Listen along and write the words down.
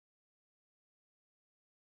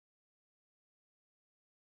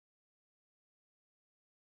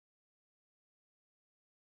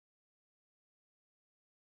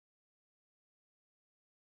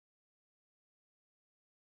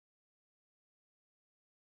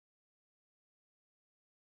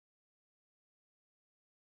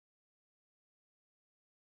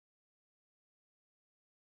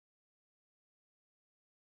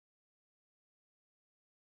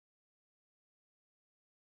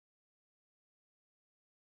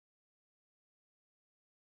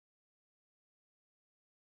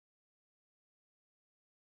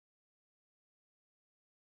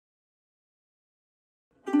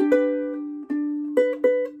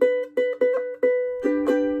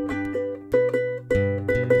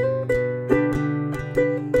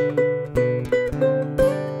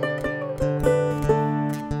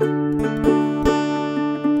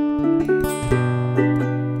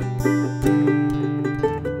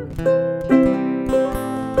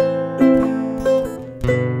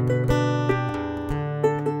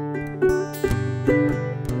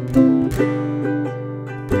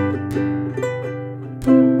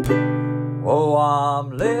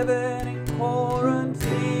living in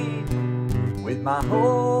quarantine with my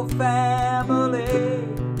whole family.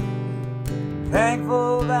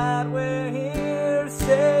 Thankful that we're here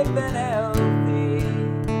safe and healthy.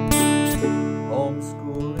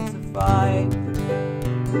 Homeschool is a fight,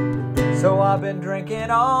 so I've been drinking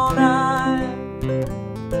all night.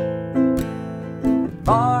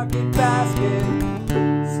 Market Basket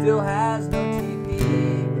still has no TV.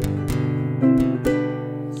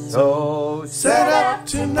 So set up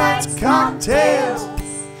tonight's cocktails.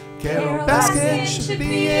 Carol Baskin should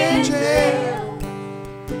be in jail.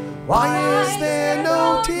 Why is there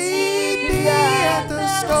no TV at the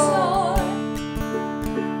store?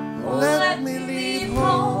 Oh, let me leave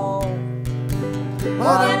home.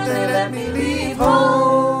 Why don't they let me leave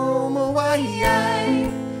home? Oh, why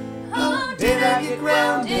did I get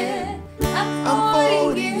grounded? I'm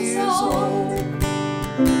 40 years old.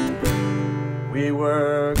 We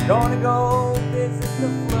were gonna go visit the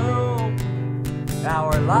flu. Now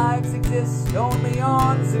our lives exist only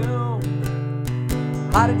on Zoom.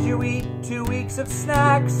 How did you eat 2 weeks of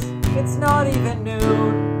snacks? It's not even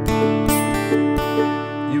noon.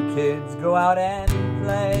 You kids go out and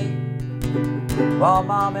play while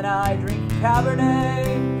Mom and I drink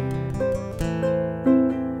Cabernet.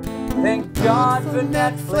 Thank God for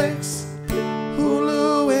Netflix,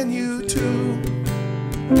 Hulu, and YouTube.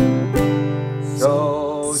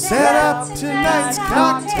 So set up tonight's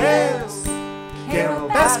cocktails. Carol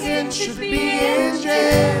Baskin should be in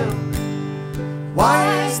jail.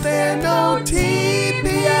 Why is there no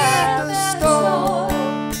TV at the store?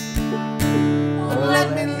 Oh, let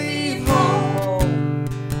me leave home.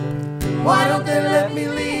 Why don't they let me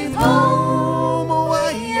leave home? Oh,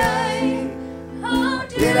 why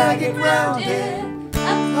did I get grounded?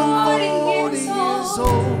 I'm 40 years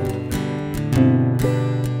old.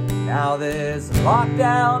 now this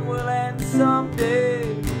lockdown will end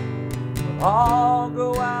someday. We'll all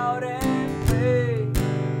go out and play.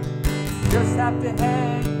 Just have to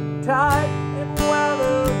hang tight and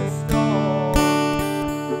weather the storm.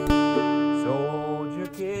 So hold your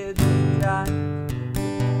kids tight.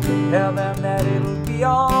 Tell them that it'll be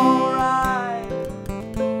alright.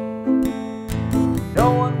 No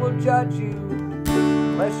one will judge you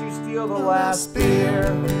unless you steal the last beer.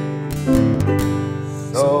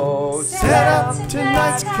 So set up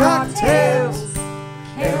tonight's cocktails.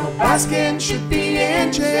 Carol Baskin should be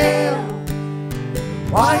in jail.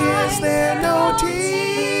 Why is there no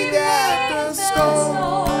TV at the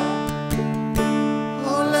store?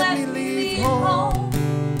 Oh, let me leave home.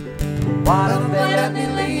 Why don't they let me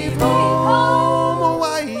leave home? Oh,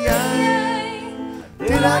 why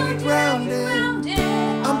did I get grounded?